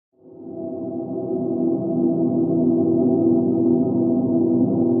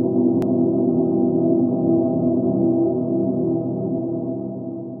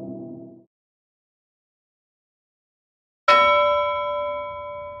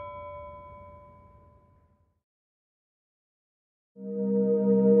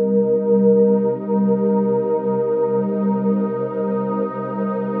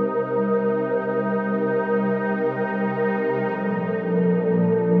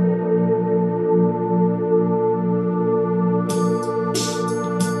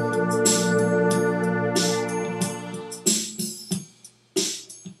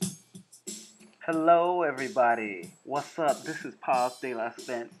everybody, what's up? This is Paz de la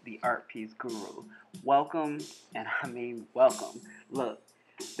Spence, the Art Piece Guru. Welcome, and I mean welcome. Look,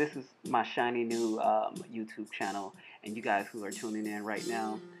 this is my shiny new YouTube channel, and you guys who are tuning in right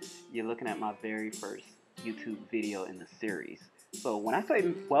now, you're looking at my very first YouTube video in the series. So when I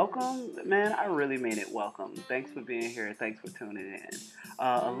say welcome, man, I really mean it welcome. Thanks for being here. Thanks for tuning in.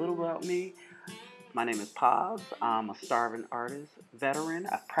 A little about me. My name is Paz. I'm a starving artist, veteran.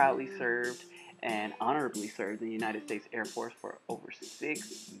 I've proudly served and honorably served in the United States Air Force for over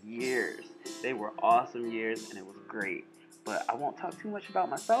 6 years. They were awesome years and it was great. But I won't talk too much about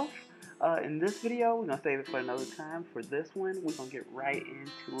myself in this video. We're going to save it for another time. For this one, we're going to get right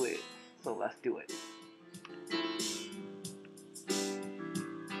into it. So let's do it.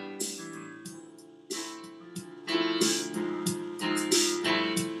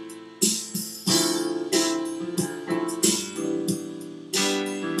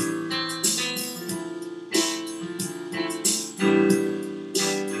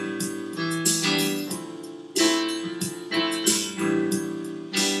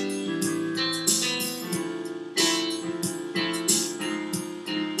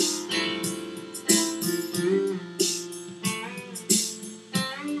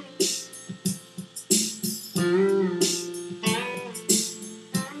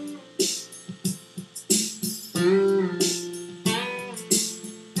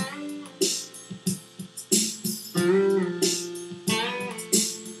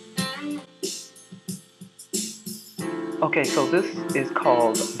 Okay, so this is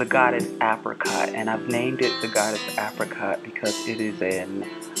called the Goddess Apricot, and I've named it the Goddess Apricot because it is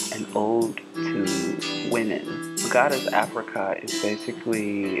an ode to women. The Goddess Apricot is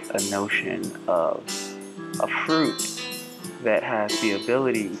basically a notion of a fruit that has the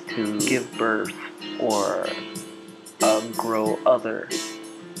ability to give birth or grow other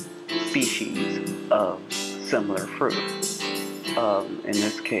species of similar fruit. In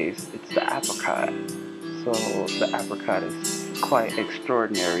this case, it's the apricot. So the apricot is quite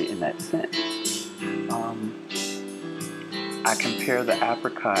extraordinary in that sense. I compare the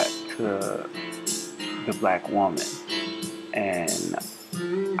apricot to the black woman, and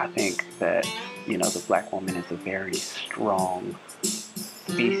I think that, you know, the black woman is a very strong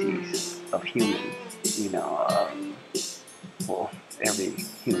species of human. You know, well, every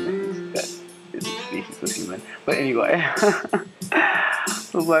human is a species of human. But anyway,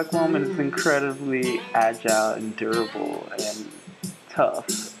 the black woman is incredibly agile and durable and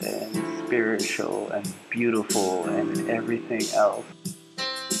tough and spiritual and beautiful and everything else.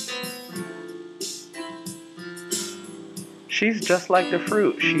 She's just like the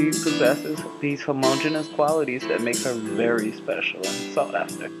fruit. She possesses these homogeneous qualities that make her very special and sought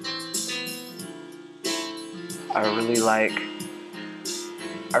after. I really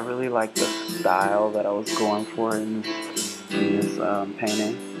like the style that I was going for in this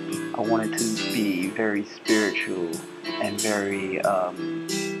painting. I wanted to be very spiritual and very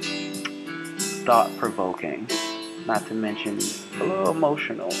thought-provoking, not to mention a little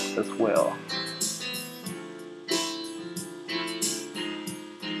emotional as well.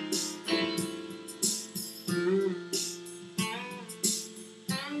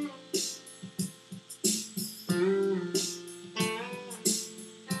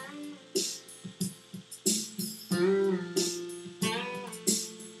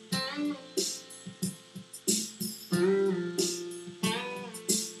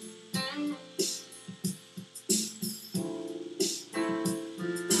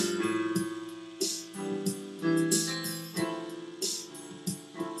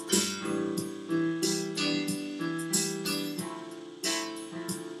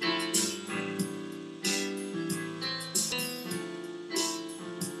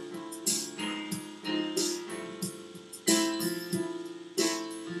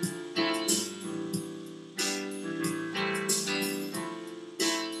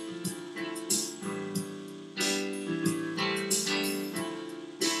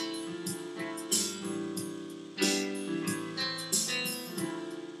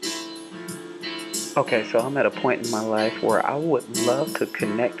 Okay, so I'm at a point in my life where I would love to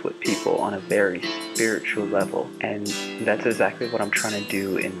connect with people on a very spiritual level, and that's exactly what I'm trying to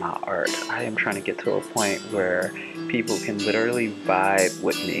do in my art. I am trying to get to a point where people can literally vibe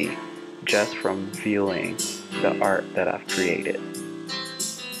with me just from viewing the art that I've created.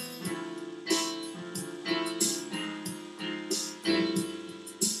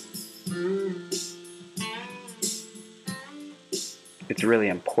 It's really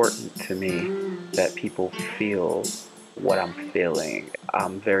important to me that people feel what I'm feeling.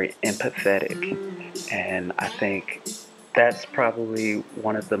 I'm very empathetic, and I think That's probably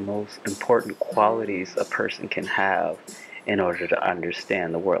one of the most important qualities a person can have in order to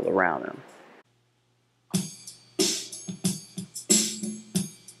understand the world around them.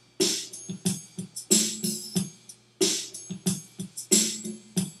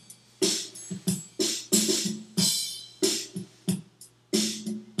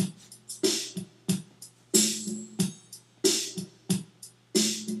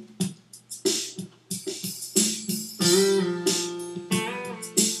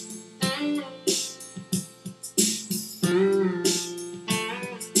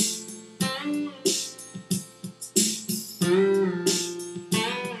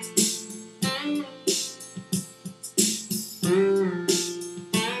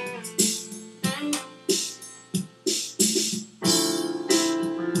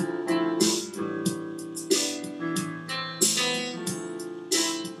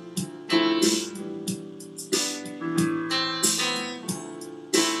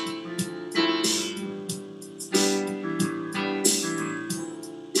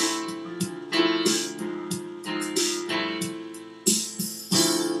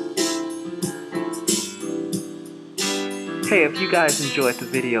 Hey, if you guys enjoyed the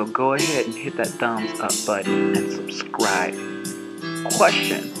video, go ahead and hit that thumbs up button and subscribe.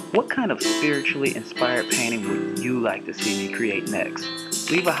 Question: what kind of spiritually inspired painting would you like to see me create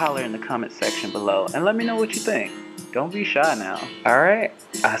next? Leave a holler in the comment section below and let me know what you think. Don't be shy now. Alright,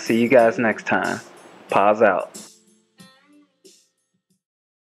 I'll see you guys next time. Pause out.